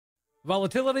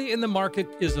Volatility in the market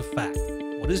is a fact.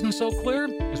 What isn't so clear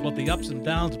is what the ups and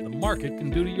downs of the market can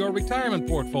do to your retirement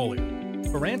portfolio.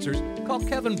 For answers, call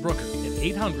Kevin Brooker at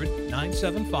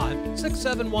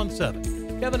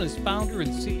 800-975-6717. Kevin is founder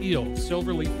and CEO of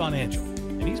Silverleaf Financial,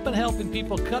 and he's been helping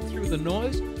people cut through the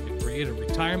noise to create a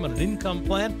retirement and income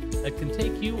plan that can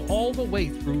take you all the way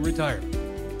through retirement.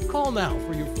 Call now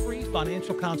for your free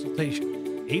financial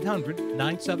consultation.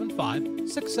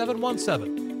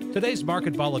 800-975-6717. Today's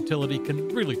market volatility can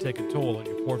really take a toll on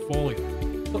your portfolio.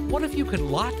 But what if you could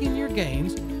lock in your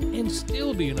gains and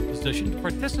still be in a position to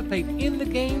participate in the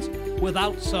gains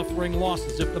without suffering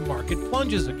losses if the market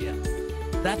plunges again?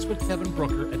 That's what Kevin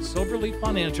Brooker at Silverleaf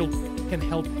Financial can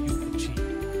help you achieve.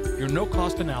 Your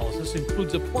no-cost analysis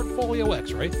includes a portfolio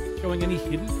x-ray showing any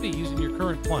hidden fees in your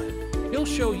current plan. He'll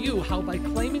show you how by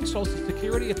claiming Social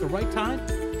Security at the right time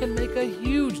can make a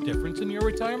huge difference in your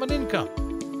retirement income.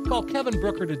 Call Kevin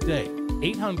Brooker today,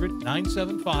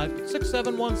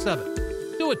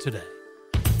 800-975-6717. Do it today.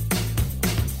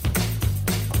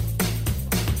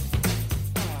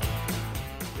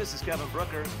 This is Kevin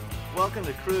Brooker. Welcome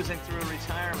to Cruising Through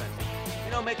Retirement.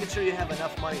 You know, making sure you have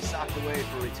enough money socked away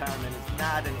for retirement is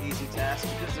not an easy task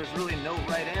because there's really no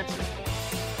right answer.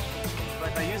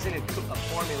 But by using a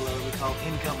formula we call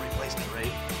income replacement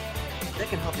rate, that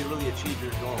can help you really achieve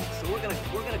your goals. So we're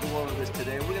gonna go over this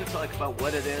today. We're gonna talk about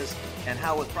what it is and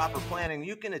how with proper planning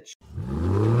you can achieve.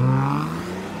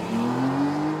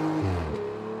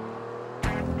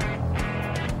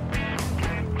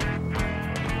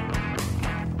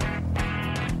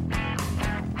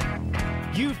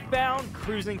 You found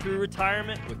Cruising Through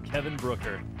Retirement with Kevin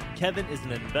Brooker. Kevin is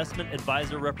an investment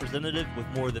advisor representative with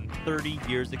more than 30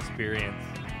 years experience.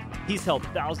 He's helped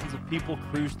thousands of people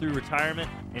cruise through retirement,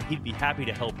 and he'd be happy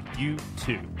to help you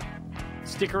too.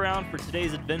 Stick around for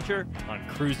today's adventure on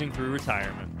Cruising Through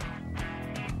Retirement.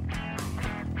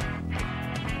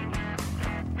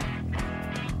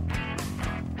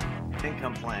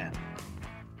 Income plan.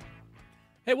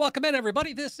 Hey, welcome in,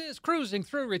 everybody. This is Cruising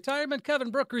Through Retirement. Kevin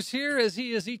Brooker's here, as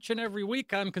he is each and every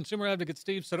week. I'm consumer advocate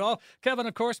Steve Siddall. Kevin,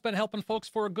 of course, been helping folks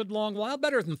for a good long while,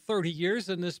 better than 30 years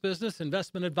in this business.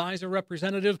 Investment advisor,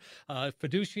 representative,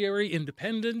 fiduciary,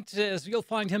 independent, as you'll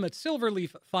find him at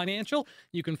Silverleaf Financial.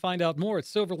 You can find out more at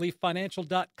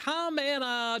silverleaffinancial.com.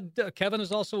 And Kevin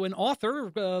is also an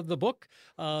author of the book,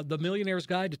 The Millionaire's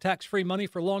Guide to Tax-Free Money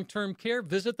for Long-Term Care.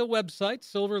 Visit the website,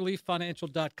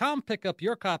 silverleaffinancial.com. Pick up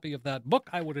your copy of that book.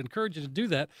 I would encourage you to do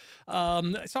that.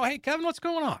 So, hey, Kevin, what's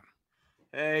going on?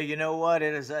 Hey, you know what?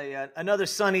 It is another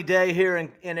sunny day here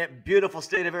in a beautiful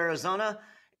state of Arizona.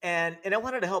 And I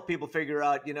wanted to help people figure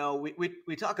out, you know,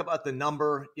 we talk about the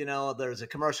number, you know, there's a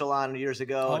commercial on years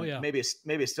ago, Oh, and yeah. maybe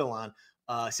it's still on,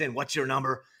 saying, what's your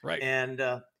number? Right. And,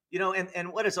 you know,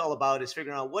 and what it's all about is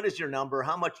figuring out what is your number?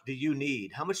 How much do you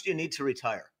need? How much do you need to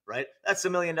retire? Right? That's the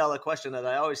 $1 million question that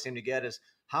I always seem to get is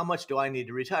how much do I need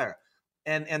to retire?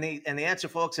 And the answer,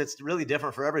 folks, it's really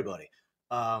different for everybody.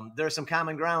 There's some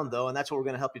common ground, though, and that's what we're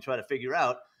going to help you try to figure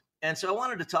out. And so I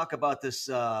wanted to talk about this,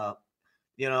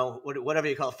 you know, whatever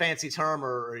you call a fancy term,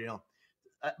 or you know,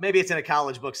 maybe it's in a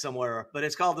college book somewhere, but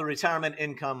it's called the retirement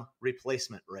income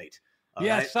replacement rate.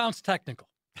 Yeah, right? it sounds technical.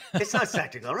 It sounds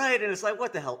technical, right? And it's like,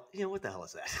 what the hell? You know, what the hell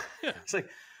is that? It's like,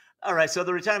 all right, so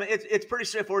the retirement, it's pretty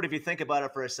straightforward if you think about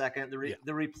it for a second.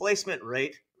 The replacement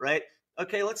rate, right?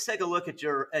 Okay, let's take a look at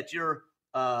your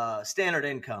standard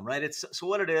income, right? So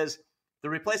what it is, the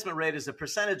replacement rate is a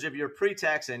percentage of your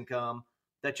pre-tax income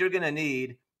that you're going to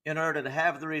need in order to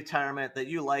have the retirement that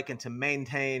you like and to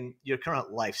maintain your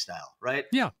current lifestyle, right?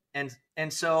 Yeah. And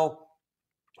so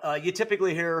you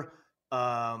typically hear,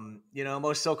 you know,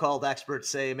 most so-called experts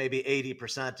say maybe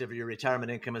 80% of your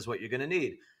retirement income is what you're going to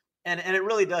need. And it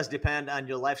really does depend on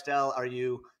your lifestyle. Are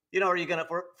you going to,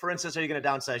 for instance, are you going to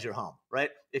downsize your home, right?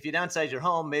 If you downsize your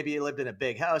home, maybe you lived in a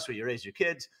big house where you raised your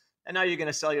kids, and now you're going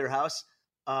to sell your house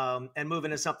and move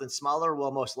into something smaller.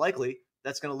 Well, most likely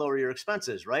that's going to lower your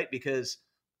expenses, right? Because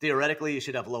theoretically, you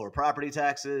should have lower property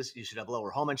taxes, you should have lower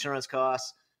home insurance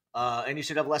costs, and you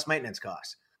should have less maintenance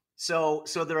costs. So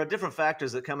there are different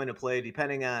factors that come into play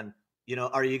depending on, you know,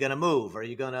 are you going to move? Are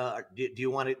you going to, do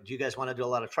you guys want to do a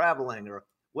lot of traveling, or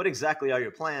what exactly are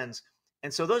your plans?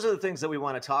 And so those are the things that we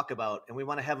want to talk about, and we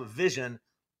want to have a vision.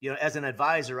 You know, as an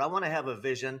advisor, I want to have a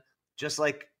vision just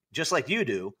like you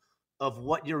do of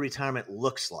what your retirement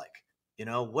looks like. You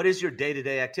know, what is your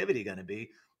day-to-day activity going to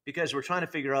be? Because we're trying to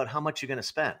figure out how much you're going to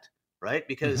spend, right?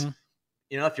 Because,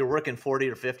 you know, if you're working 40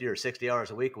 or 50 or 60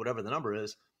 hours a week, whatever the number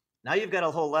is, now you've got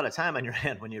a whole lot of time on your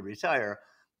hand when you retire.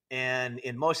 And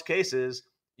in most cases,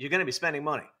 you're going to be spending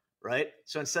money, right?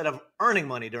 So instead of earning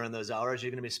money during those hours,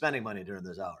 you're going to be spending money during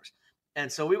those hours.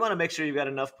 And so we want to make sure you've got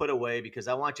enough put away, because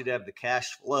I want you to have the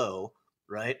cash flow,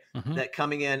 right? Mm-hmm. That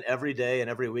coming in every day and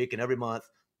every week and every month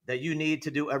that you need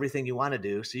to do everything you want to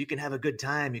do, so you can have a good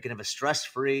time. You can have a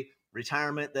stress-free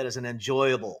retirement that is an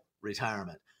enjoyable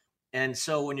retirement. And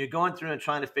so when you're going through and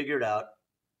trying to figure it out,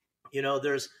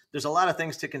 there's a lot of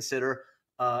things to consider.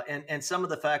 And some of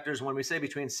the factors, when we say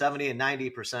between 70 and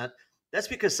 90%, that's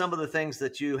because some of the things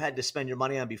that you had to spend your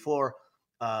money on before,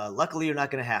 luckily you're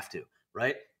not going to have to,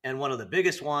 right? And one of the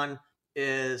biggest one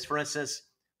is, for instance,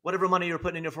 whatever money you're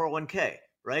putting in your 401k,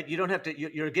 right? You don't have to,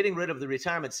 you're getting rid of the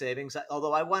retirement savings.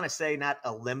 Although I want to say not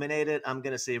eliminate it, I'm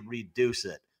going to say reduce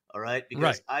it. All right.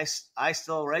 Because I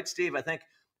still, right, Steve, I think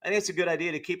it's a good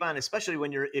idea to keep on, especially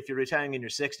if you're retiring in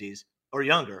your 60s or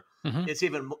younger. Mm-hmm.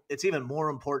 It's even more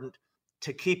important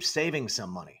to keep saving some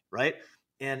money, right?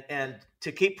 And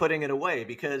to keep putting it away,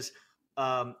 because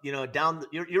you could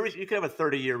have a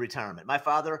 30-year retirement. My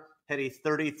father had a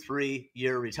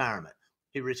 33-year retirement.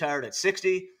 He retired at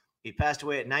 60. He passed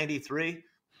away at 93.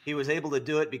 He was able to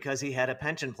do it because he had a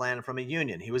pension plan from a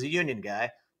union. He was a union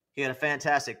guy. He had a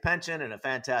fantastic pension and a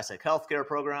fantastic healthcare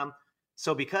program.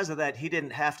 So because of that, he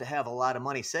didn't have to have a lot of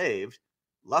money saved,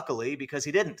 luckily, because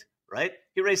he didn't, right?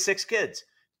 He raised 6 kids.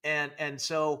 And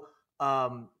so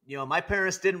my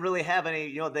parents didn't really have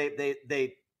any, I'm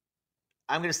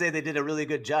going to say they did a really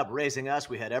good job raising us.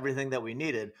 We had everything that we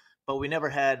needed, but they never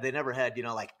had,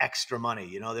 like extra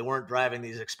money. They weren't driving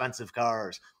these expensive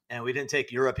cars, and we didn't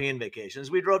take European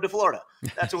vacations. We drove to Florida.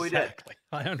 That's what we did.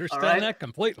 I understand that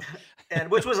completely.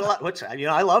 And which was a lot,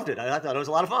 I loved it. I thought it was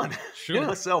a lot of fun.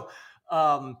 Sure. So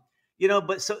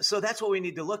that's what we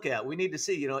need to look at. We need to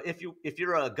see, if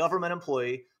you're a government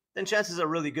employee, then chances are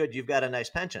really good you've got a nice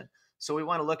pension. So we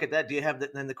want to look at that. Do you have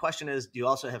that? Then the question is, do you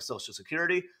also have Social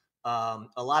Security? A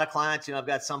lot of clients, I've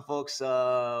got some folks,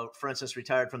 for instance,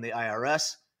 retired from the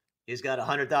IRS. He's got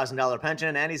 $100,000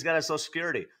 pension and he's got a Social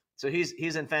Security. So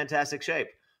he's in fantastic shape.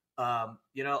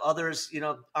 Others,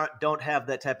 don't have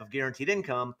that type of guaranteed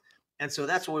income. And so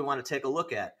that's what we want to take a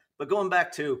look at. But going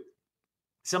back to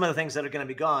some of the things that are going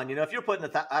to be gone, if you're putting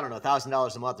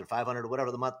 $1,000 a month or $500 or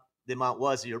whatever the amount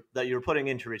was that you're putting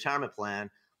into a retirement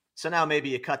plan. So now maybe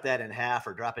you cut that in half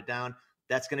or drop it down.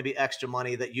 That's going to be extra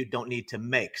money that you don't need to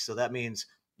make. So that means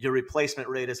your replacement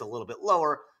rate is a little bit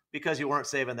lower because you weren't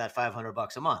saving that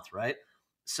 $500 a month, right?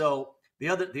 So the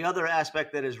other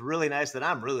aspect that is really nice that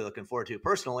I'm really looking forward to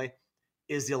personally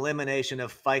is the elimination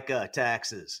of FICA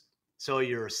taxes. So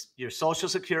your Social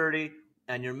Security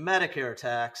and your Medicare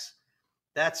tax,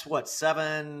 that's what,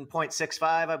 7.65,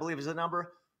 I believe is the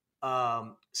number.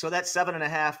 So that's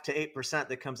 7.5% to 8%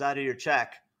 that comes out of your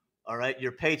check, all right,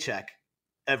 your paycheck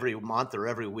every month or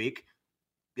every week.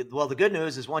 Well, the good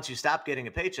news is once you stop getting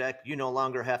a paycheck, you no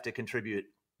longer have to contribute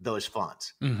those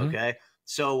funds. Mm-hmm. Okay.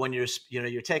 So when you're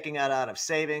taking that out of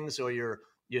savings, or you're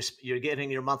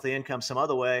getting your monthly income some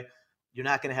other way, you're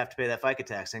not going to have to pay that FICA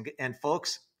tax. And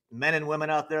folks, men and women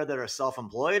out there that are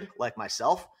self-employed, like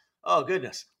myself, oh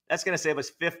goodness, that's going to save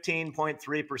us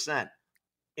 15.3%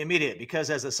 immediate, because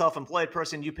as a self-employed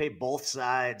person, you pay both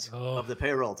sides of the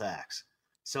payroll tax.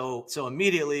 So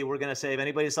immediately we're going to save,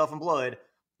 anybody self-employed,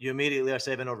 you immediately are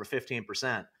saving over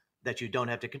 15% that you don't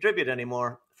have to contribute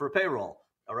anymore for payroll.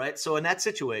 All right. So in that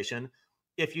situation,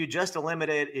 if you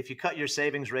cut your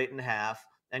savings rate in half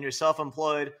and you're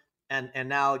self-employed and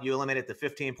now you eliminate the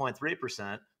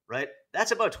 15.3%, right?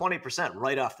 That's about 20%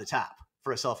 right off the top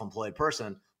for a self-employed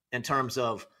person in terms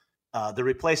of the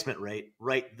replacement rate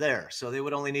right there. So they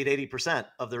would only need 80%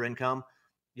 of their income,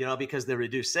 because they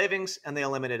reduced savings and they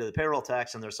eliminated the payroll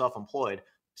tax and they're self-employed.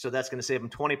 So that's going to save them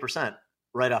 20%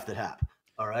 right off the top.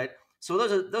 All right. So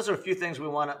those are a few things we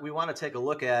want to take a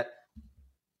look at,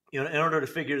 in order to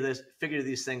figure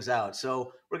these things out.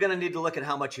 So we're going to need to look at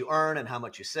how much you earn and how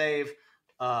much you save,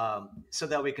 so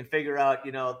that we can figure out,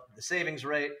 the savings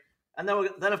rate. And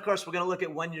then of course, we're going to look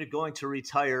at when you're going to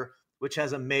retire, which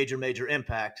has a major, major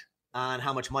impact on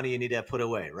how much money you need to have put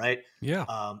away. Right. Yeah.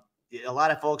 A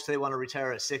lot of folks, they want to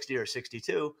retire at 60 or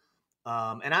 62.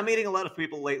 And I'm meeting a lot of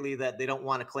people lately that they don't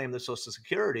want to claim their Social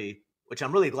Security, which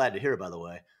I'm really glad to hear, by the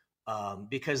way,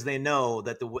 because they know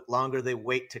that the longer they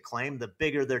wait to claim, the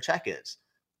bigger their check is.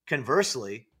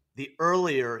 Conversely, the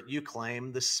earlier you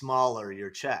claim, the smaller your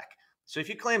check. So if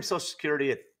you claim Social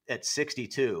Security at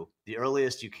 62, the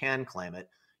earliest you can claim it,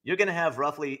 you're going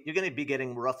to be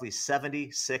getting roughly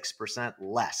 76%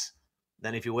 less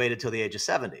than if you waited till the age of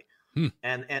 70.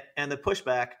 And the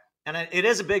pushback, and it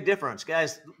is a big difference,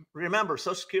 guys. Remember,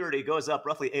 Social Security goes up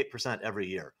roughly 8% every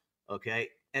year. Okay.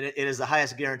 And it is the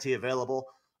highest guarantee available.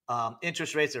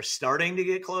 Interest rates are starting to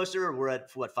get closer. We're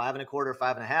at 5.25%,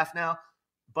 5.5% now.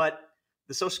 But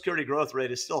the Social Security growth rate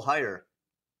is still higher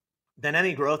than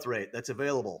any growth rate that's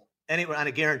available anywhere on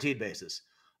a guaranteed basis.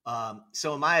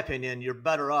 So in my opinion, you're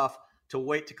better off to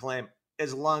wait to claim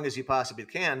as long as you possibly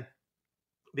can,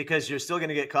 because you're still going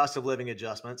to get cost of living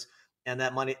adjustments, and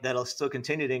that money that'll still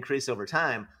continue to increase over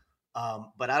time.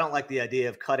 But I don't like the idea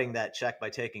of cutting that check by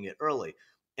taking it early.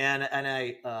 And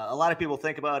a lot of people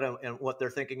think about it and what they're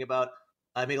thinking about.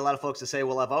 I mean, a lot of folks that say,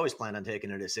 well, I've always planned on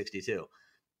taking it at 62.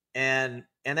 And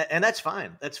that's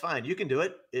fine. That's fine. You can do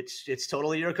it. It's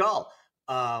totally your call.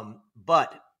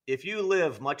 But if you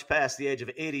live much past the age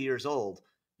of 80 years old,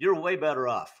 you're way better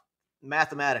off.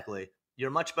 Mathematically, you're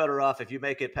much better off if you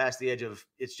make it past the age of,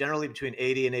 it's generally between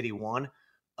 80 and 81.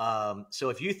 So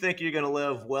if you think you're going to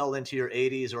live well into your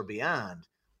 80s or beyond,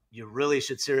 you really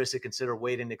should seriously consider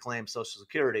waiting to claim Social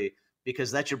Security,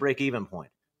 because that's your break-even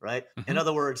point, right? In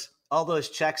other words, all those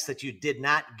checks that you did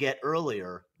not get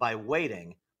earlier by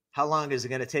waiting, how long is it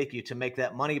going to take you to make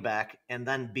that money back and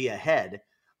then be ahead?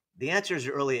 The answer is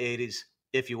your early 80s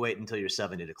if you wait until you're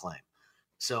 70 to claim.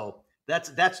 So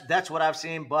that's what I've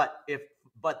seen. But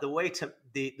the way to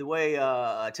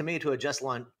me to adjust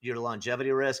your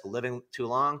longevity risk, living too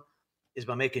long, is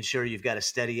by making sure you've got a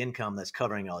steady income that's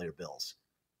covering all your bills.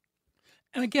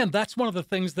 And again, that's one of the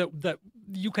things that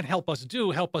you can help us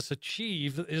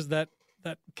achieve, is that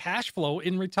cash flow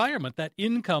in retirement, that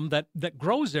income that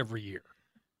grows every year.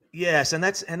 Yes, and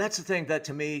that's the thing that,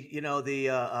 to me, we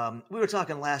were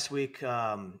talking last week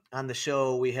on the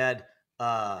show. We had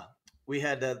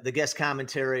the guest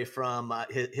commentary from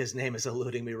his name is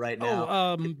eluding me right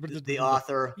now. The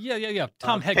author. Yeah.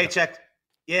 Tom Hegna. Paycheck.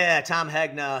 Yeah, Tom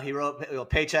Hegna. He wrote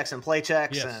Paychecks and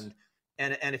Playchecks, yes,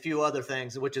 and a few other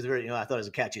things, which is very, I thought it was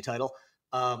a catchy title.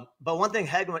 But one thing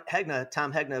Tom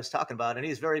Hegna was talking about, and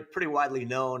he's pretty widely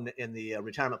known in the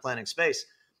retirement planning space.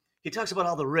 He talks about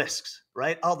all the risks,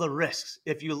 right? All the risks.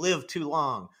 If you live too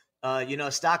long,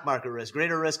 stock market risk,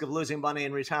 greater risk of losing money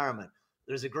in retirement.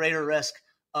 There's a greater risk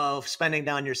of spending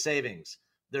down your savings.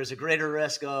 There's a greater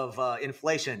risk of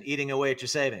inflation eating away at your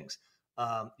savings.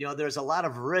 There's a lot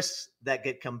of risks that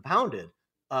get compounded.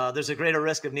 There's a greater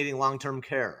risk of needing long-term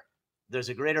care. There's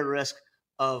a greater risk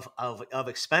of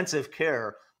expensive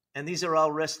care. And these are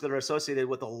all risks that are associated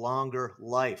with a longer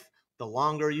life. The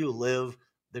longer you live,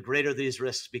 the greater these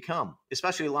risks become,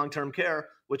 especially long-term care,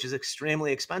 which is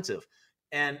extremely expensive.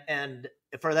 And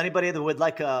for anybody that would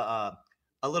like a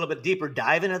little bit deeper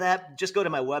dive into that, just go to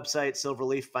my website,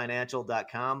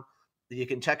 silverleaffinancial.com. You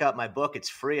can check out my book. It's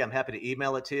free. I'm happy to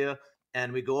email it to you.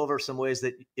 And we go over some ways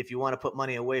that if you want to put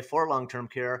money away for long-term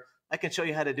care, I can show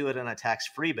you how to do it on a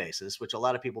tax-free basis, which a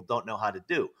lot of people don't know how to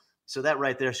do. So that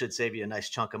right there should save you a nice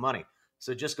chunk of money.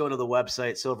 So just go to the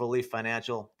website,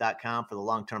 silverleaffinancial.com, for the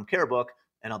long-term care book,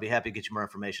 and I'll be happy to get you more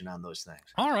information on those things.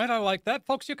 All right. I like that.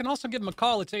 Folks, you can also give them a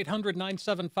call. It's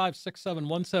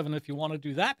 800-975-6717 if you want to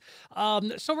do that.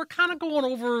 So we're kind of going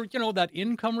over, that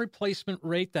income replacement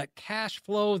rate, that cash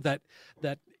flow, that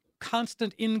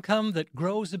constant income that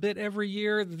grows a bit every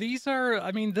year. This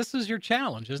is your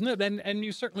challenge, isn't it? And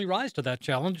you certainly rise to that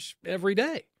challenge every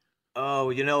day.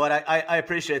 Oh, you know what? I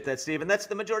appreciate that, Steve. And that's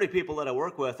the majority of people that I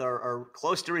work with are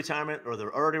close to retirement, or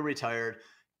they're already retired.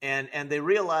 And they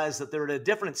realize that they're at a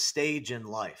different stage in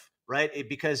life, right?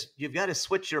 Because you've got to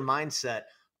switch your mindset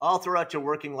all throughout your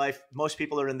working life. Most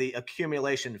people are in the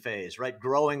accumulation phase, right?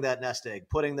 Growing that nest egg,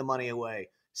 putting the money away,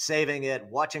 saving it,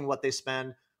 watching what they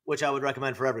spend, which I would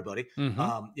recommend for everybody.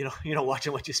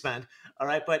 Watching what you spend. All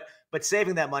right. But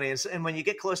saving that money. And when you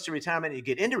get close to retirement, you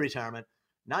get into retirement,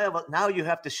 now you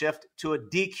have to shift to a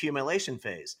decumulation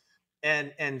phase.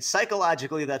 And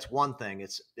psychologically, that's one thing.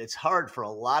 It's hard for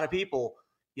a lot of people,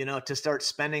 to start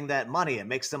spending that money. It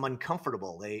makes them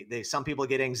uncomfortable. Some people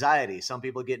get anxiety. Some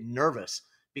people get nervous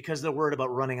because they're worried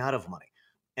about running out of money.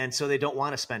 And so they don't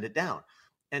want to spend it down.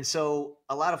 And so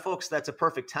a lot of folks, that's a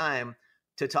perfect time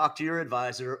to talk to your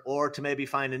advisor, or to maybe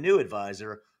find a new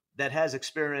advisor that has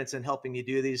experience in helping you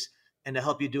do these, and to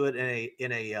help you do it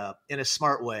in a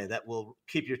smart way that will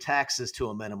keep your taxes to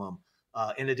a minimum,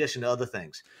 in addition to other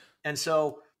things. And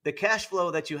so the cash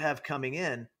flow that you have coming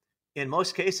in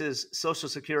most cases, Social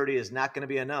Security is not going to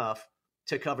be enough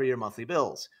to cover your monthly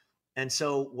bills. And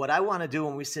so what I want to do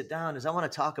when we sit down is I want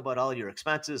to talk about all your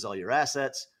expenses, all your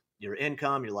assets, your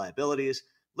income, your liabilities,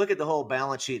 look at the whole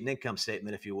balance sheet and income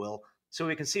statement, if you will, so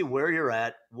we can see where you're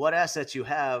at, what assets you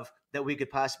have that we could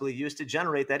possibly use to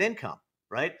generate that income,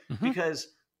 right? Mm-hmm. Because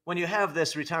when you have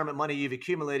this retirement money you've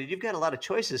accumulated, you've got a lot of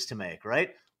choices to make, right?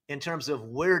 In terms of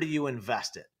where do you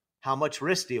invest it? How much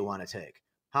risk do you want to take?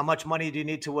 How much money do you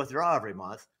need to withdraw every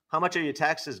month? How much are your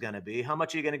taxes going to be? How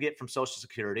much are you going to get from Social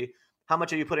Security? How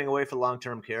much are you putting away for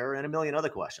long-term care? And a million other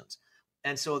questions.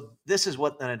 And so this is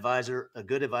what a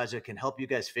good advisor can help you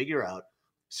guys figure out.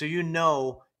 So you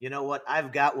know what,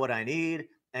 I've got what I need.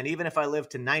 And even if I live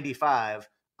to 95,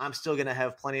 I'm still going to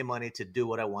have plenty of money to do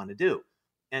what I want to do.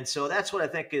 And so that's what I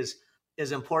think is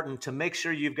important, to make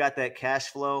sure you've got that cash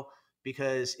flow,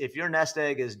 because if your nest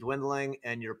egg is dwindling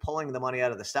and you're pulling the money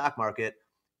out of the stock market,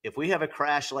 if we have a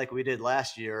crash like we did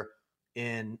last year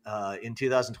in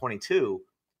 2022,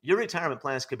 your retirement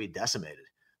plans could be decimated.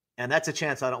 And that's a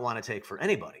chance I don't want to take for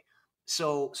anybody.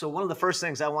 So one of the first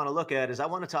things I want to look at is I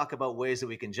want to talk about ways that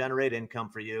we can generate income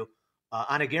for you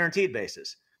on a guaranteed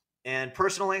basis. And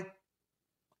personally,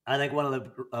 I think one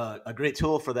of a great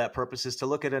tool for that purpose is to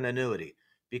look at an annuity,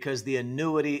 because the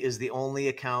annuity is the only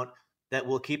account that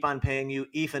will keep on paying you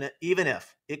even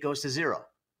if it goes to zero.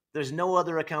 There's no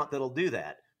other account that'll do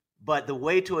that. But the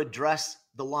way to address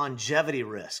the longevity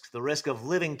risk, the risk of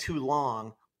living too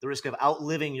long, the risk of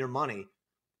outliving your money,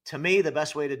 to me, the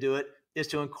best way to do it is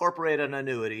to incorporate an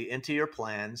annuity into your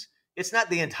plans. It's not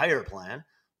the entire plan,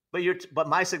 but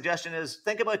my suggestion is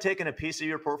think about taking a piece of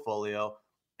your portfolio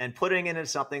and putting it into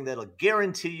something that'll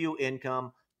guarantee you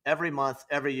income every month,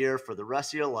 every year for the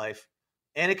rest of your life.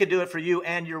 And it could do it for you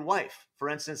and your wife. For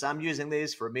instance, I'm using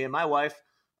these for me and my wife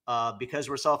because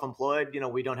we're self-employed.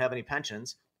 We don't have any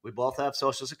pensions. We both have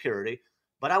Social Security,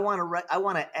 but I want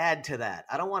to add to that.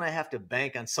 I don't want to have to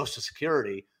bank on Social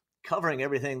Security covering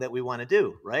everything that we want to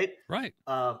do. Right. Right.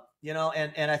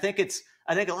 And I think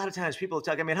a lot of times people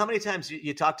talk, how many times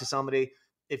you talk to somebody,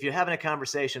 if you're having a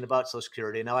conversation about Social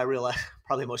Security. Now I realize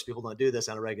probably most people don't do this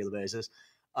on a regular basis.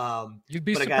 You'd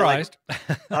be surprised.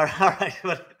 All right.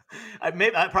 But I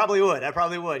probably would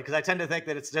because I tend to think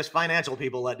that it's just financial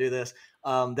people that do this,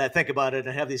 that think about it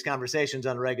and have these conversations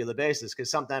on a regular basis.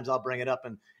 Because sometimes I'll bring it up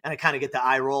and I kind of get the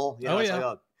eye roll.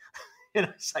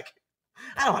 It's like,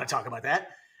 I don't want to talk about that.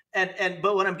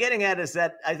 But what I'm getting at is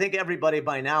that I think everybody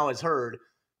by now has heard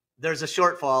there's a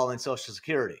shortfall in Social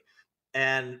Security.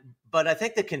 But I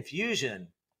think the confusion,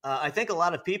 I've met a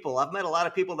lot of people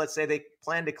that say they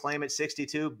plan to claim at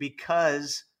 62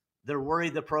 because they're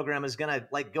worried the program is going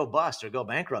to go bust or go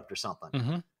bankrupt or something.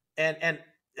 Mm-hmm. And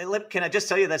can I just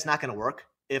tell you that's not going to work?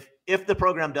 If the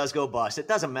program does go bust, it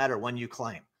doesn't matter when you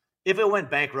claim. If it went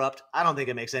bankrupt, I don't think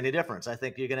it makes any difference. I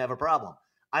think you're going to have a problem.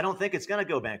 I don't think it's going to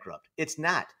go bankrupt. It's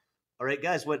not. All right,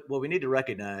 guys, what we need to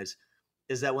recognize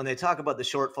is that when they talk about the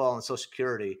shortfall in Social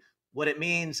Security, what it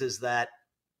means is that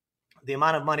the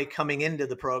amount of money coming into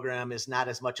the program is not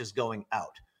as much as going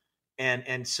out.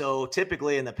 And so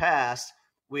typically in the past,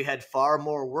 we had far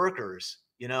more workers.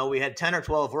 We had 10 or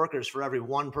 12 workers for every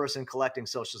one person collecting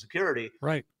Social Security.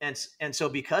 Right. And so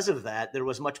because of that, there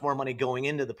was much more money going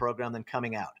into the program than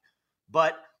coming out.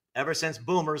 But ever since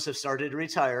boomers have started to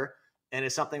retire, and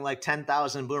it's something like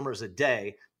 10,000 boomers a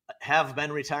day have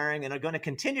been retiring and are going to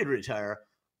continue to retire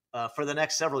for the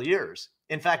next several years.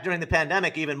 In fact, during the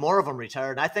pandemic, even more of them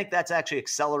retired. And I think that's actually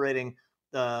accelerating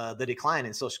the decline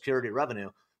in Social Security revenue.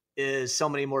 Is so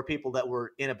many more people that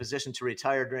were in a position to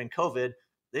retire during COVID,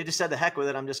 they just said, the heck with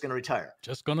it, I'm just going to retire.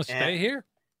 Just going to stay here.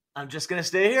 I'm just going to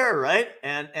stay here, right?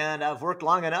 And I've worked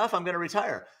long enough, I'm going to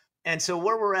retire. And so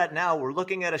where we're at now, we're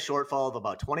looking at a shortfall of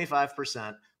about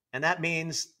 25%. And that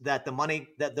means that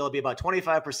there'll be about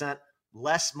 25%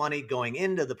 less money going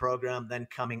into the program than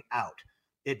coming out.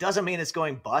 It doesn't mean it's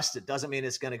going bust. It doesn't mean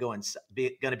it's going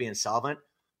to be insolvent.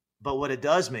 But what it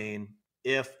does mean,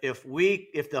 if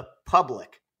the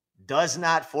public does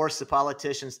not force the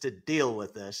politicians to deal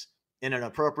with this in an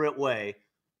appropriate way,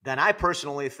 then I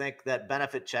personally think that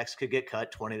benefit checks could get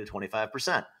cut 20 to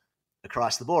 25%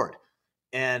 across the board.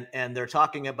 And they're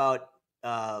talking about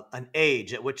an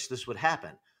age at which this would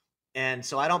happen. And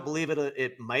so I don't believe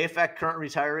it may affect current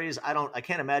retirees. I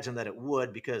can't imagine that it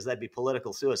would, because that'd be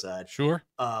political suicide. Sure.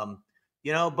 But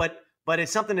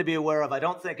it's something to be aware of. I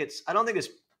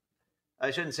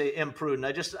shouldn't say imprudent.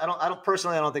 I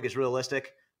don't think it's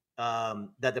realistic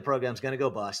that the program's going to go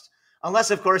bust.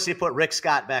 Unless, of course, you put Rick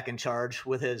Scott back in charge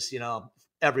with his,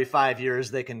 every 5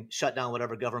 years they can shut down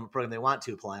whatever government program they want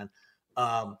to plan.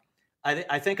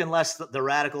 I think unless the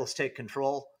radicals take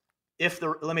control,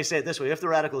 let me say it this way, if the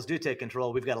radicals do take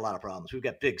control, we've got a lot of problems. We've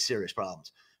got big, serious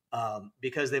problems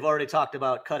because they've already talked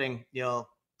about cutting,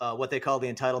 what they call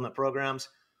the entitlement programs.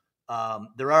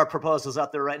 There are proposals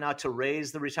out there right now to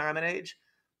raise the retirement age.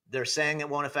 They're saying it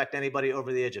won't affect anybody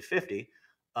over the age of 50,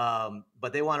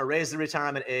 but they want to raise the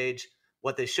retirement age.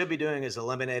 What they should be doing is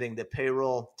eliminating the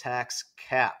payroll tax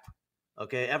cap.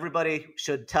 Okay, everybody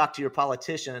should talk to your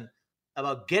politician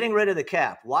about getting rid of the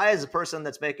cap. Why is a person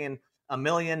that's making $1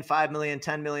 million, $5 million,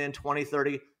 $10 million, $20,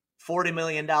 $30, $40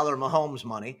 million Mahomes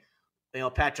money,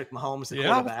 Patrick Mahomes, the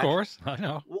quarterback. Yeah, of course, I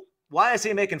know. why is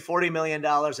he making $40 million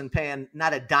and paying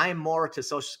not a dime more to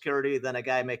Social Security than a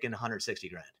guy making 160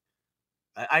 grand?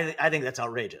 I think that's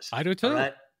outrageous. I do too.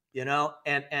 Right? You know,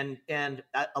 and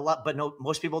a lot, but no,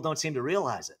 most people don't seem to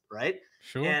realize it, right?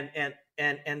 Sure.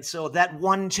 And so that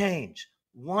one change,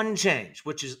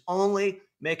 which is only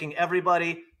making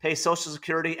everybody pay Social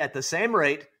Security at the same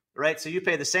rate, right? So you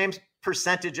pay the same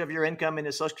percentage of your income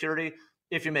into Social Security.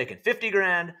 If you're making 50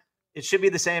 grand, it should be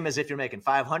the same as if you're making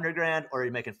 500 grand, or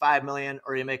you're making 5 million,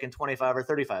 or you're making 25 or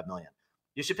 35 million.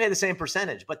 You should pay the same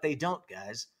percentage, but they don't,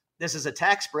 guys. This is a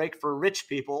tax break for rich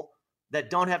people that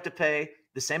don't have to pay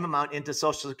the same amount into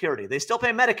Social Security. They still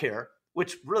pay Medicare,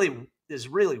 which really is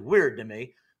really weird to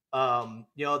me.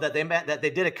 You know, that they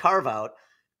did a carve out,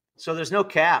 so there's no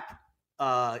cap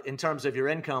in terms of your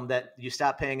income that you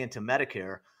stop paying into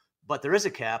Medicare, but there is a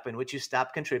cap in which you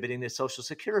stop contributing to Social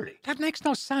Security. That makes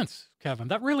no sense, Kevin.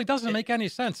 That really doesn't make any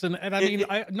sense. And I mean,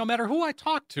 no matter who I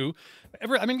talk to,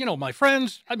 you know, my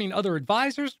friends, other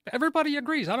advisors, everybody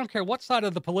agrees. I don't care what side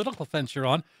of the political fence you're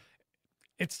on.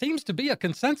 It seems to be a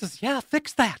consensus. Yeah,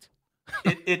 fix that.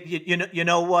 You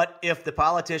know what? If the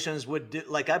politicians would do,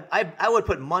 like, I would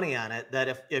put money on it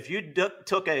that if you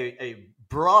took a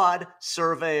broad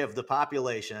survey of the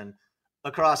population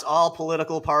across all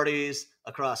political parties,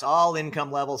 across all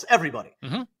income levels, everybody,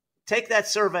 take that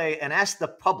survey and ask the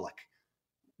public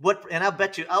and I'll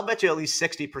bet you at least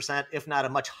 60%, if not a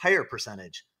much higher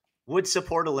percentage, would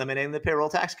support eliminating the payroll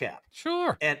tax cap.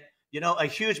 Sure. And, you know, a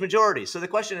huge majority. So the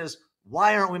question is,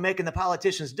 why aren't we making the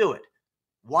politicians do it?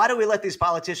 Why do we let these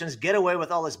politicians get away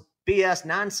with all this BS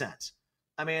nonsense?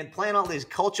 I mean, playing all these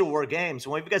culture war games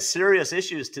when we've got serious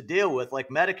issues to deal with, like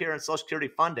Medicare and Social Security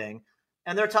funding,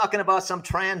 and they're talking about some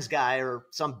trans guy or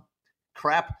some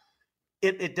crap.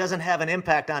 It doesn't have an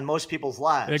impact on most people's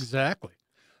lives. Exactly.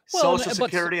 Social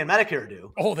Security and Medicare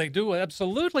do. Oh, they do.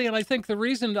 Absolutely. And I think the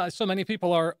reason so many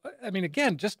people are,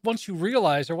 again, just once you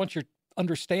realize or once you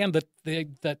understand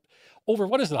that over,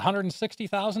 what is it,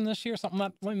 160,000 this year,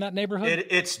 something in that neighborhood?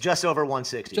 It's just over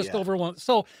 160. Just over one.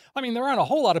 So, there aren't a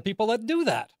whole lot of people that do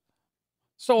that.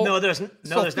 So no, there's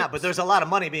not, but there's a lot of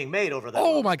money being made over that. Oh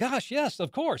level. My gosh, yes,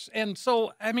 of course. And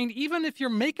so, even if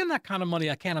you're making that kind of money,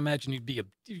 I can't imagine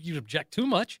you'd object too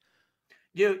much.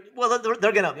 They're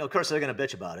gonna, of course, they're gonna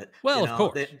bitch about it. Well, of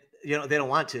course, they don't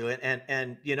want to,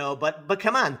 and but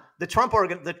come on,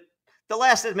 the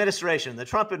last administration, the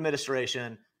Trump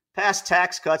administration, passed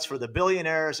tax cuts for the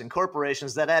billionaires and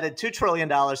corporations that added $2 trillion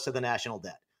to the national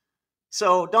debt.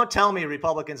 So don't tell me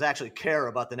Republicans actually care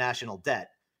about the national debt.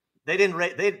 They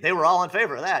didn't. They were all in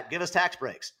favor of that. Give us tax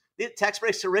breaks. Tax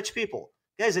breaks to rich people,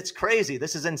 guys. It's crazy.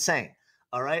 This is insane.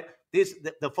 All right,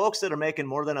 the folks that are making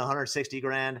more than 160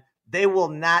 grand, they will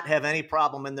not have any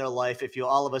problem in their life if you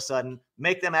all of a sudden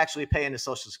make them actually pay into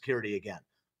Social Security again.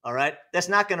 All right, that's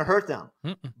not going to hurt them,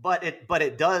 but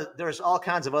it does. There's all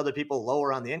kinds of other people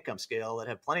lower on the income scale that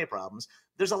have plenty of problems.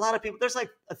 There's a lot of people. There's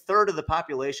like a third of the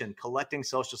population collecting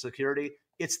Social Security.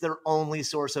 It's their only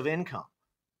source of income.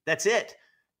 That's it.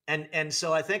 And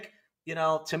so I think,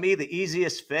 to me, the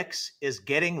easiest fix is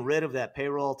getting rid of that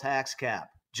payroll tax cap.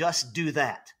 Just do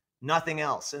that, nothing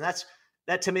else. And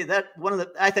that to me,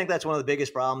 I think that's one of the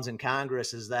biggest problems in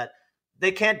Congress is that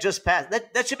they can't just pass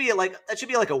that should be like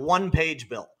a 1-page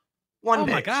bill. One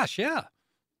page. My gosh, yeah.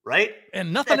 Right?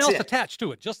 And nothing else attached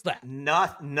to it, just that.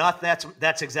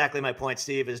 That's exactly my point,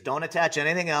 Steve, is don't attach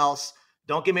anything else.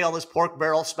 Don't give me all this pork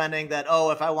barrel spending that,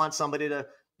 if I want somebody to,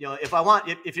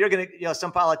 if you're going to,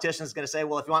 some politician's going to say,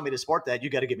 well, if you want me to support that, you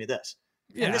got to give me this.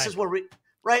 Yeah, and this is where and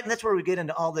that's where we get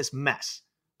into all this mess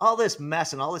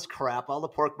and all this crap, all the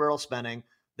pork barrel spending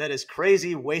that is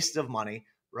crazy waste of money,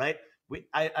 right?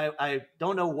 I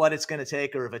don't know what it's going to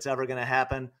take or if it's ever going to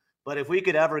happen, but if we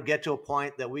could ever get to a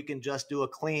point that we can just do a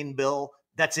clean bill,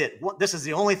 that's it. This is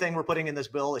the only thing we're putting in this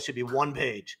bill. It should be 1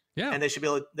 page, and they should be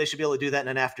able to do that in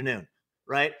an afternoon,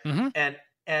 right?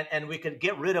 And we could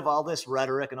get rid of all this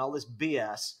rhetoric and all this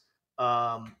BS,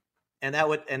 and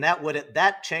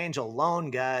that change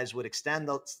alone, guys, would extend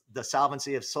the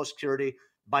solvency of Social Security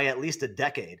by at least a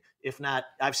decade, if not.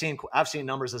 I've seen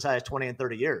numbers as high as 20 and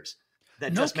 30 years.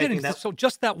 No kidding. So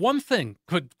just that one thing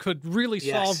could really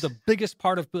solve the biggest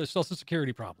part of the Social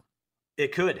Security problem.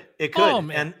 It could. Oh,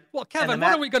 man. Well, Kevin,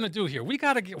 what are we going to do here? We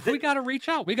got to reach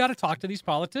out. We got to talk to these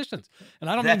politicians. And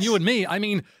I don't mean you and me. I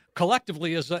mean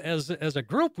collectively as a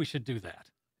group, we should do that.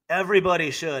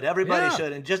 Everybody should. Everybody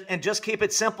should. And just keep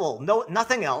it simple. No,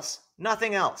 nothing else.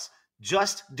 Nothing else.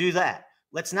 Just do that.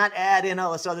 Let's not add in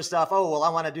all this other stuff. Oh, well, I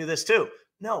want to do this too.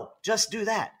 No, just do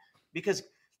that. Because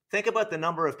think about the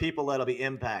number of people that'll be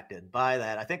impacted by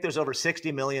that. I think there's over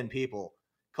 60 million people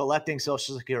collecting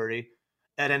Social Security.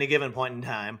 at any given point in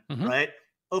time, Mhm. right?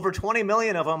 Over 20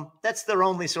 million of them, that's their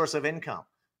only source of income.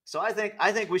 So I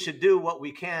think we should do what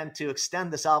we can to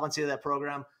extend the solvency of that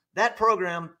program. That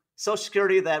program, Social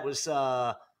Security, that was,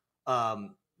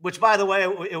 which by the way,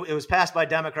 it was passed by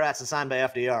Democrats and signed by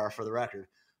FDR for the record.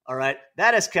 All right.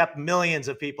 That has kept millions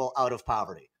of people out of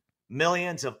poverty,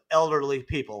 millions of elderly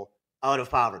people out of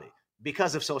poverty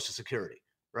because of Social Security.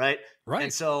 Right. Right.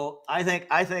 And so I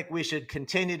think we should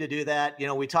continue to do that. You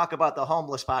know, we talk about the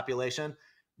homeless population.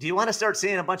 Do you want to start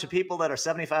seeing a bunch of people that are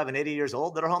 75 and 80 years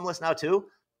old that are homeless now too?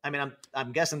 I mean,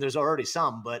 I'm guessing there's already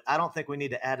some, but I don't think we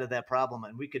need to add to that problem.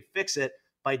 And we could fix it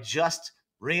by just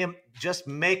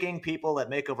making people that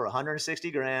make over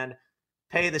 160 grand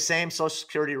pay the same Social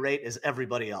Security rate as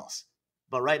everybody else.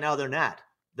 But right now they're not.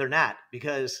 They're not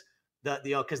because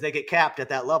because they get capped at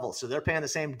that level. So they're paying the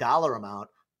same dollar amount.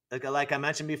 Like I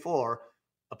mentioned before,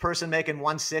 a person making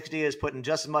 160 is putting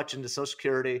just as much into Social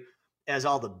Security as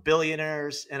all the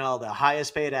billionaires and all the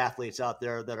highest paid athletes out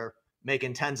there that are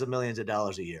making tens of millions of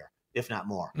dollars a year, if not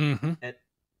more. Mm-hmm. And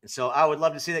so I would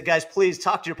love to see that. Guys, please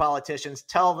talk to your politicians.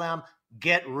 Tell them,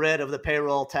 get rid of the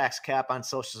payroll tax cap on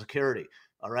Social Security.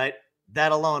 All right.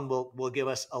 That alone will give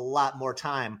us a lot more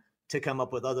time to come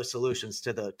up with other solutions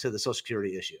to the Social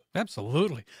Security issue.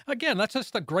 Absolutely. Again, that's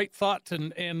just a great thought.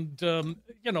 And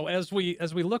you know, as we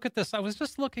look at this, I was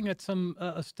just looking at some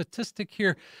a statistic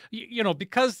here, you know,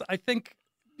 because I think,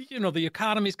 you know, the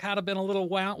economy's kind of been a little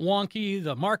wonky.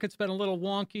 The market's been a little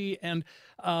wonky. And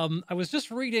I was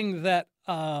just reading that,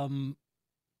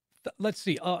 let's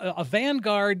see, a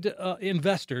Vanguard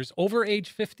investors over age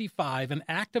 55 and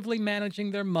actively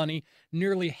managing their money,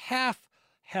 nearly half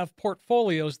have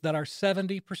portfolios that are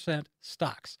 70%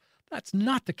 stocks. That's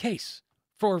not the case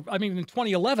in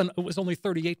 2011, it was only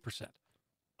 38%.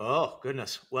 Oh,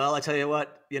 goodness. Well, I tell you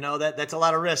what, you know, that's a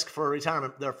lot of risk for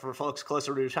retirement there for folks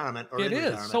closer to retirement or It in is.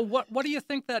 retirement. So what do you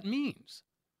think that means?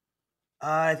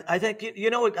 I think, you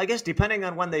know, I guess depending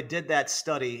on when they did that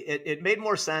study, it made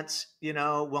more sense, you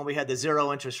know, when we had the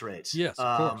zero interest rates. Yes,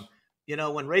 of course. You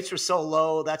know, when rates were so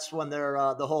low, that's when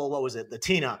they're the whole, what was it? The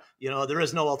TINA, you know, there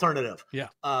is no alternative. Yeah.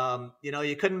 You know,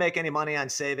 you couldn't make any money on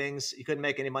savings. You couldn't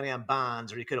make any money on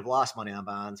bonds, or you could have lost money on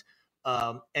bonds.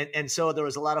 And so there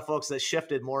was a lot of folks that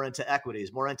shifted more into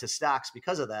equities, more into stocks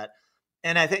because of that.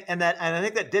 And I think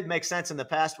that did make sense in the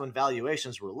past when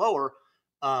valuations were lower.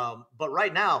 But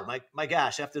right now, my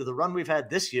gosh, after the run we've had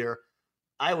this year,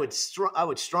 I would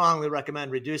strongly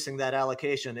recommend reducing that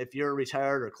allocation if you're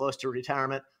retired or close to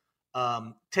retirement.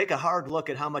 Take a hard look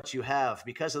at how much you have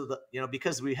because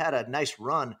we had a nice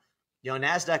run. You know,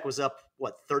 NASDAQ was up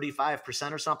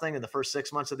 35% or something in the first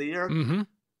 6 months of the year.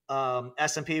 Mm-hmm.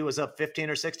 S&P was up 15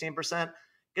 or 16%.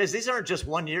 Guys, these aren't just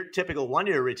typical 1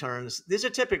 year returns. These are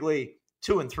typically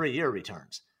 2 and 3 year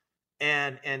returns.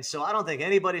 And so I don't think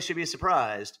anybody should be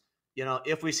surprised, you know,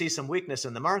 if we see some weakness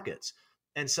in the markets.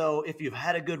 And so if you've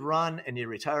had a good run and you're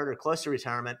retired or close to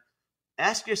retirement,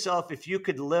 ask yourself if you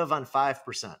could live on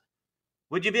 5%.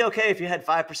 Would you be okay if you had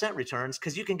 5% returns?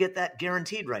 Because you can get that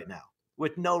guaranteed right now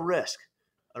with no risk.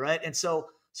 All right. And so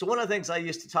one of the things I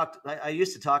used to talk,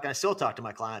 and I still talk to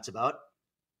my clients about,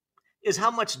 is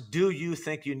how much do you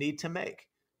think you need to make?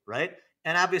 Right.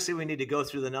 And obviously we need to go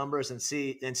through the numbers and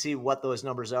see what those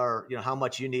numbers are, you know, how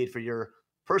much you need for your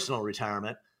personal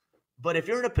retirement. But if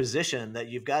you're in a position that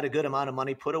you've got a good amount of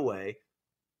money put away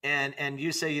and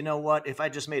you say, you know what, if I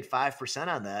just made 5%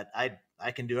 on that,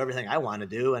 I can do everything I want to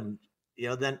do. And, you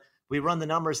know, then we run the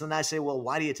numbers and I say, well,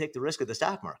 why do you take the risk of the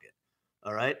stock market?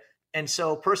 All right. And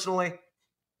so personally,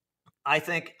 I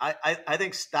think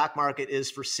stock market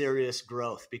is for serious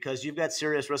growth because you've got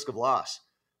serious risk of loss.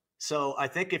 So I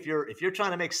think if you're trying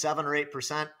to make 7 or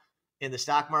 8% in the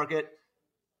stock market,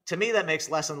 to me, that makes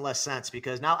less and less sense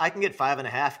because now I can get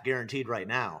 5.5 guaranteed right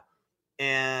now.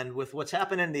 And with what's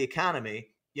happened in the economy,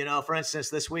 you know, for instance,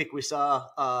 this week we saw,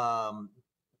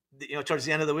 you know, towards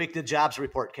the end of the week, the jobs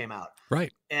report came out.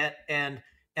 Right. And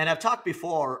I've talked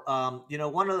before, you know,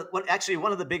 one of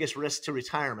the biggest risks to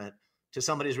retirement, to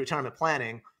somebody's retirement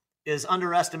planning, is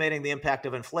underestimating the impact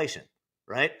of inflation,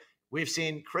 right? We've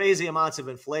seen crazy amounts of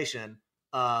inflation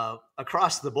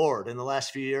across the board in the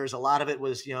last few years. A lot of it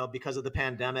was, you know, because of the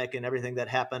pandemic and everything that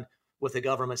happened with the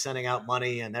government sending out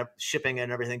money and shipping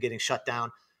and everything getting shut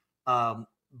down.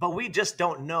 But we just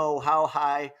don't know how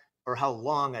high or how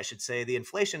long, I should say, the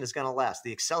inflation is going to last,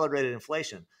 the accelerated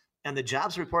inflation. And the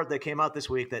jobs report that came out this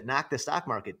week that knocked the stock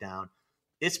market down,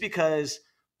 it's because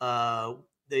there's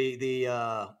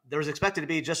expected to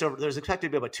be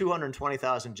about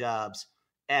 220,000 jobs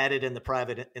added in the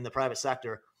private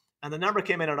sector, and the number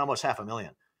came in at almost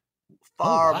 500,000.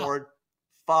 Far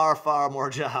more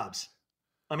jobs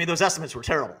I mean, those estimates were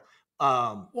terrible.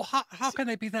 Well, how can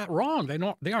they be that wrong?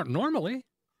 They aren't normally.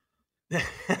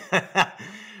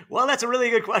 Well, that's a really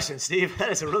good question, Steve.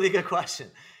 That is a really good question.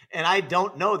 And I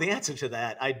don't know the answer to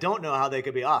that. I don't know how they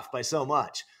could be off by so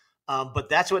much. But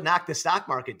that's what knocked the stock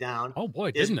market down. Oh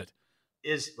boy, didn't it?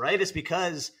 Is right. It's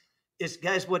because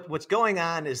guys, what's going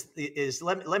on is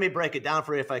let me break it down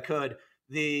for you if I could.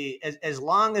 As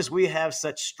long as we have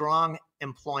such strong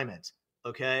employment,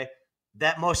 okay,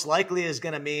 that most likely is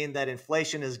going to mean that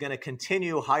inflation is going to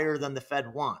continue higher than the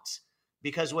Fed wants.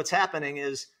 Because what's happening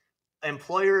is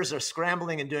employers are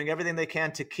scrambling and doing everything they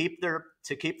can to keep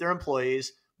their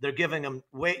employees. They're giving them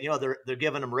they're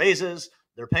giving them raises,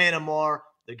 they're paying them more,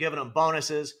 they're giving them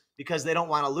bonuses because they don't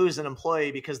want to lose an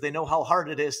employee because they know how hard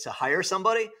it is to hire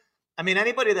somebody. I mean,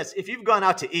 anybody if you've gone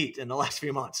out to eat in the last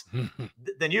few months,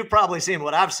 then you've probably seen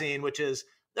what I've seen, which is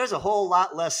there's a whole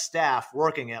lot less staff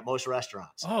working at most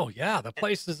restaurants. Oh yeah, the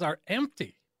places are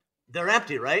empty. They're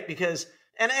empty, right? Because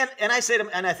and I say to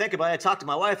them, and I think about it, I talk to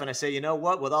my wife and I say, you know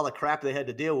what, with all the crap they had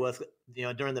to deal with,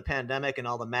 during the pandemic and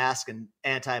all the mask and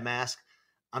anti-mask,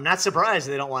 I'm not surprised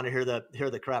they don't want to hear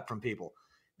the crap from people,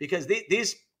 because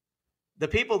the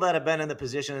people that have been in the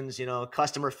positions,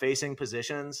 customer facing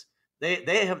positions,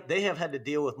 they have had to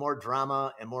deal with more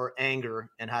drama and more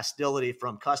anger and hostility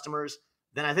from customers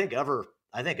than I think ever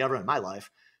in my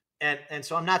life. And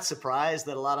so I'm not surprised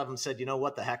that a lot of them said, you know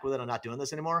what, the heck with it, I'm not doing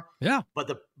this anymore. Yeah. But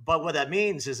what that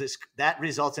means is that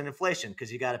results in inflation,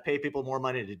 because you got to pay people more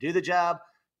money to do the job.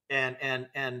 And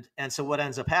so what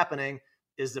ends up happening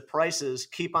is the prices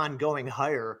keep on going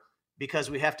higher because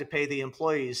we have to pay the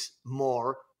employees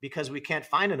more because we can't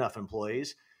find enough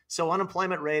employees. So the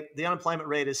unemployment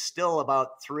rate is still about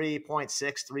 3.6,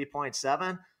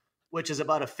 3.7, which is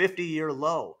about a 50-year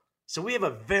low. So we have a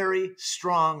very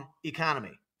strong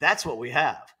economy. That's what we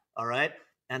have. All right.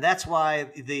 And that's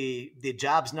why the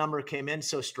jobs number came in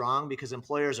so strong, because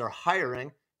employers are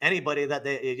hiring anybody that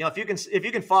they, if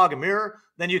you can fog a mirror,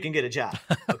 then you can get a job.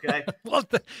 Okay. Well,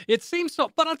 it seems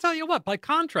so, but I'll tell you what, by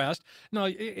contrast,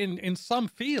 in some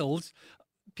fields,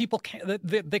 people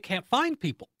they can't find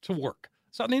people to work.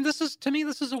 So, I mean, to me,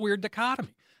 this is a weird dichotomy.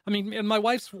 I mean, in my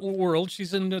wife's world,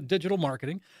 she's in digital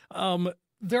marketing.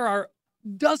 There are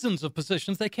dozens of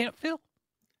positions they can't fill.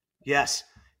 Yes.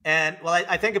 And well,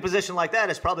 I think a position like that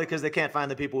is probably because they can't find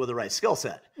the people with the right skill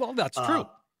set. Well, that's true.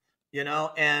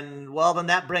 And well, then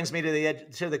that brings me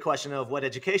to the question of what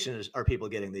education are people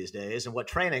getting these days, and what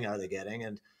training are they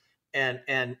getting?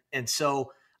 And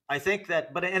so I think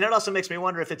that, and it also makes me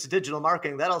wonder if it's digital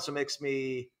marketing. That also makes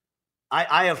me,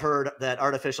 I have heard that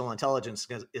artificial intelligence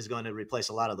is going to replace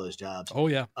a lot of those jobs. Oh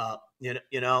yeah.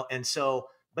 And so,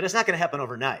 but it's not going to happen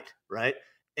overnight, right?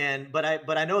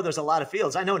 But I know there's a lot of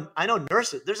fields. I know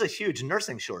nurses. There's a huge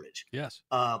nursing shortage. Yes.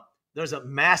 There's a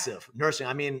massive nursing.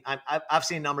 I mean, I've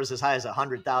seen numbers as high as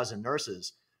 100,000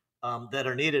 nurses that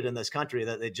are needed in this country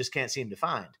that they just can't seem to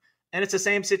find. And it's the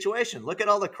same situation. Look at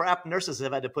all the crap nurses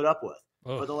have had to put up with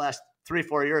for the last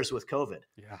 3-4 years with COVID,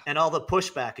 and all the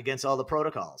pushback against all the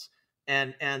protocols.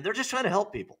 And they're just trying to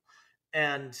help people.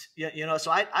 And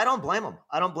so I don't blame them.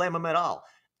 I don't blame them at all.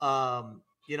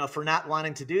 For not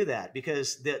wanting to do that,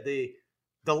 because the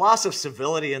loss of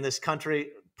civility in this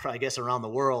country, I guess around the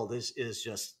world, is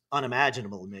just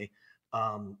unimaginable to me.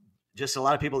 Just a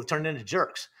lot of people turned into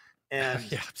jerks, and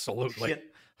yeah, absolutely.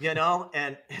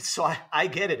 And so I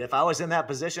get it. If I was in that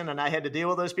position and I had to deal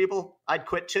with those people, I'd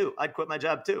quit too. I'd quit my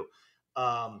job too.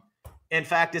 In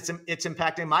fact, it's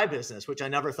impacting my business, which I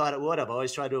never thought it would. I've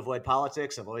always tried to avoid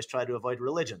politics. I've always tried to avoid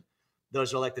religion.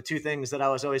 Those are like the two things that I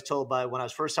was always told by when I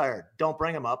was first hired. Don't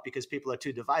bring them up because people are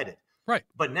too divided. Right.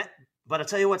 But I'll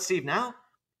tell you what, Steve, now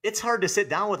it's hard to sit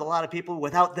down with a lot of people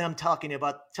without them telling you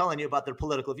about their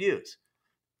political views.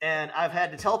 And I've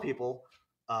had to tell people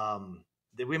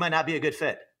that we might not be a good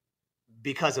fit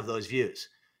because of those views.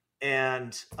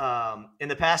 And in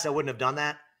the past, I wouldn't have done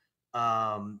that.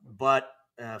 But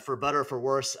for better or for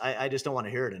worse, I just don't want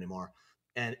to hear it anymore.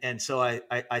 And so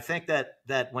I think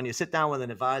that when you sit down with an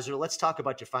advisor, let's talk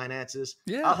about your finances.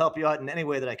 Yeah. I'll help you out in any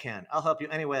way that I can. I'll help you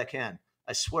any way I can.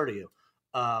 I swear to you.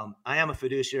 I am a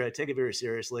fiduciary. I take it very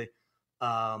seriously.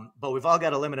 But we've all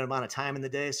got a limited amount of time in the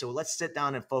day. So let's sit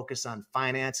down and focus on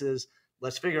finances.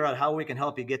 Let's figure out how we can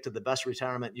help you get to the best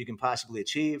retirement you can possibly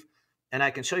achieve. And I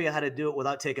can show you how to do it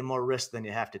without taking more risk than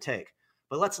you have to take.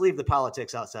 But let's leave the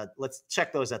politics outside. Let's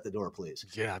check those at the door, please.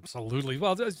 Yeah, absolutely.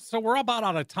 Well, so we're about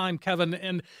out of time, Kevin.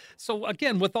 And so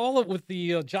again, with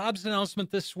the jobs announcement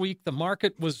this week, the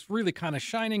market was really kind of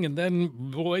shining, and then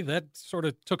boy, that sort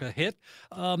of took a hit.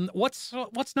 What's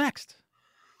next?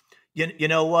 You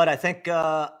know what? I think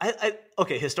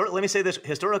okay. Let me say this.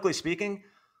 Historically speaking,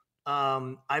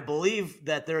 I believe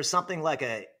that there is something like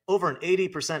over an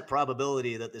 80%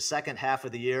 probability that the second half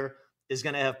of the year is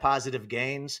going to have positive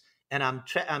gains. And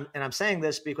I'm saying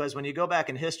this because when you go back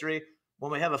in history,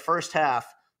 when we have a first half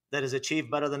that has achieved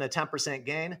better than a 10%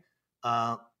 gain,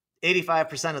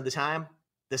 85% of the time,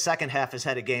 the second half has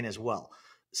had a gain as well.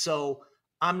 So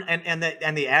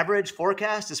the average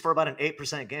forecast is for about an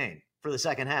 8% gain for the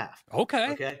second half.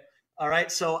 Okay. All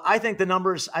right. So I think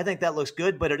I think that looks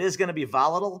good, but it is going to be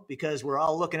volatile because we're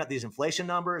all looking at these inflation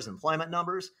numbers, employment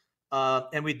numbers.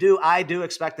 And I do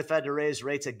expect the Fed to raise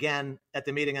rates again at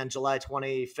the meeting on July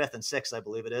 25th and 6th, I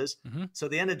believe it is. Mm-hmm. So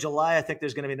the end of July, I think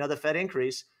there's going to be another Fed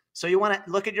increase. So you want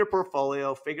to look at your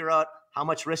portfolio, figure out how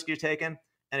much risk you're taking.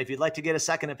 And if you'd like to get a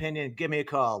second opinion, give me a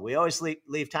call. We always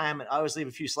leave time. I always leave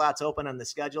a few slots open on the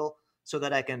schedule so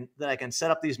that I can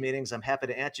set up these meetings. I'm happy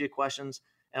to answer your questions,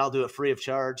 and I'll do it free of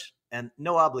charge and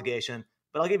no obligation.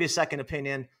 But I'll give you a second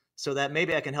opinion so that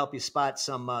maybe I can help you spot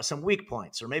some weak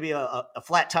points or maybe a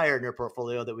flat tire in your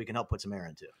portfolio that we can help put some air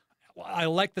into. I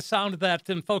like the sound of that.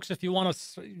 And folks, if you want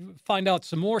to find out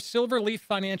some more,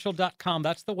 silverleaffinancial.com.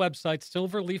 That's the website,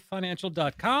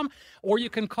 silverleaffinancial.com. Or you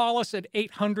can call us at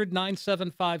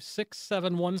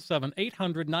 800-975-6717,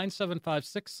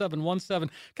 800-975-6717.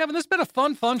 Kevin, this has been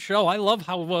a fun show. I love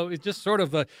how it just sort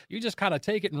of, you just kind of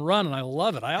take it and run, and I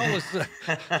love it. I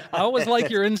always like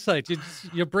your insights.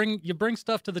 You bring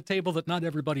stuff to the table that not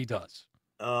everybody does.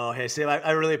 Oh, hey, Steve,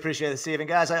 I really appreciate it, Steve. And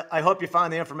guys, I hope you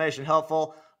found the information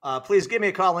helpful. Please give me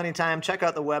a call anytime. Check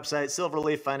out the website,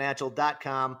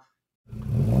 silverleaffinancial.com.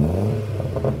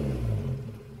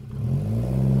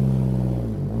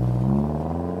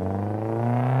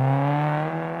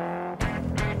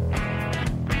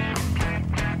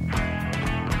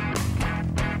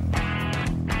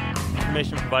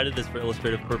 Information provided is for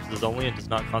illustrative purposes only and does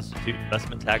not constitute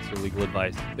investment, tax, or legal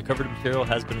advice. The covered material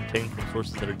has been obtained from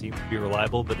sources that are deemed to be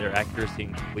reliable, but their accuracy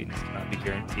and completeness cannot be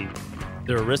guaranteed.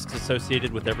 There are risks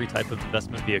associated with every type of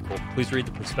investment vehicle. Please read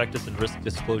the prospectus and risk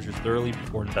disclosures thoroughly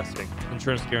before investing.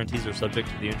 Insurance guarantees are subject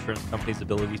to the insurance company's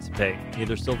ability to pay.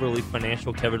 Neither Silverleaf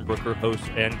Financial, Kevin Brooker, hosts,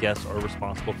 and guests are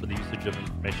responsible for the usage of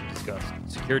information discussed.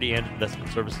 Security and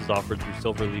investment services offered through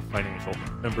Silverleaf Financial.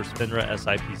 Member FINRA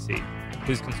SIPC.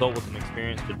 Please consult with an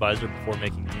experienced advisor before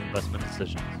making any investment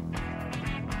decisions.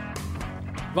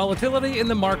 Volatility in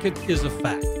the market is a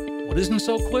fact. What isn't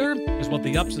so clear is what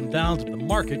the ups and downs of the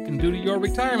market can do to your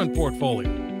retirement portfolio.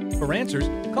 For answers,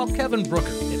 call Kevin Brooker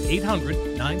at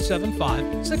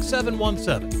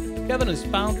 800-975-6717. Kevin is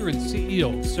founder and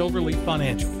CEO of Silverleaf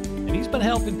Financial, and he's been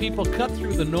helping people cut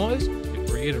through the noise to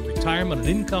create a retirement and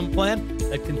income plan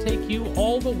that can take you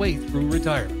all the way through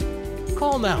retirement.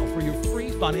 Call now for your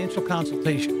free financial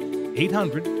consultation,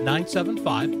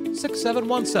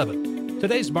 800-975-6717.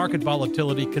 Today's market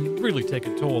volatility can really take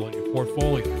a toll on your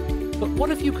portfolio. But what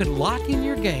if you could lock in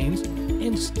your gains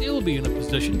and still be in a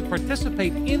position to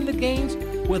participate in the gains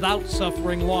without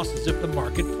suffering losses if the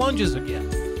market plunges again?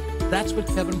 That's what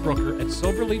Kevin Brooker at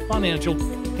Silverleaf Financial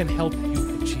can help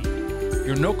you achieve.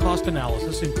 Your no-cost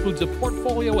analysis includes a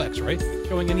portfolio x-ray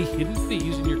showing any hidden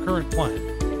fees in your current plan.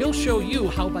 He'll show you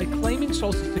how by claiming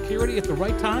Social Security at the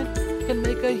right time can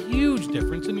make a huge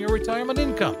difference in your retirement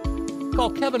income. Call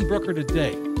Kevin Brooker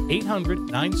today,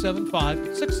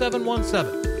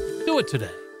 800-975-6717. Do it today.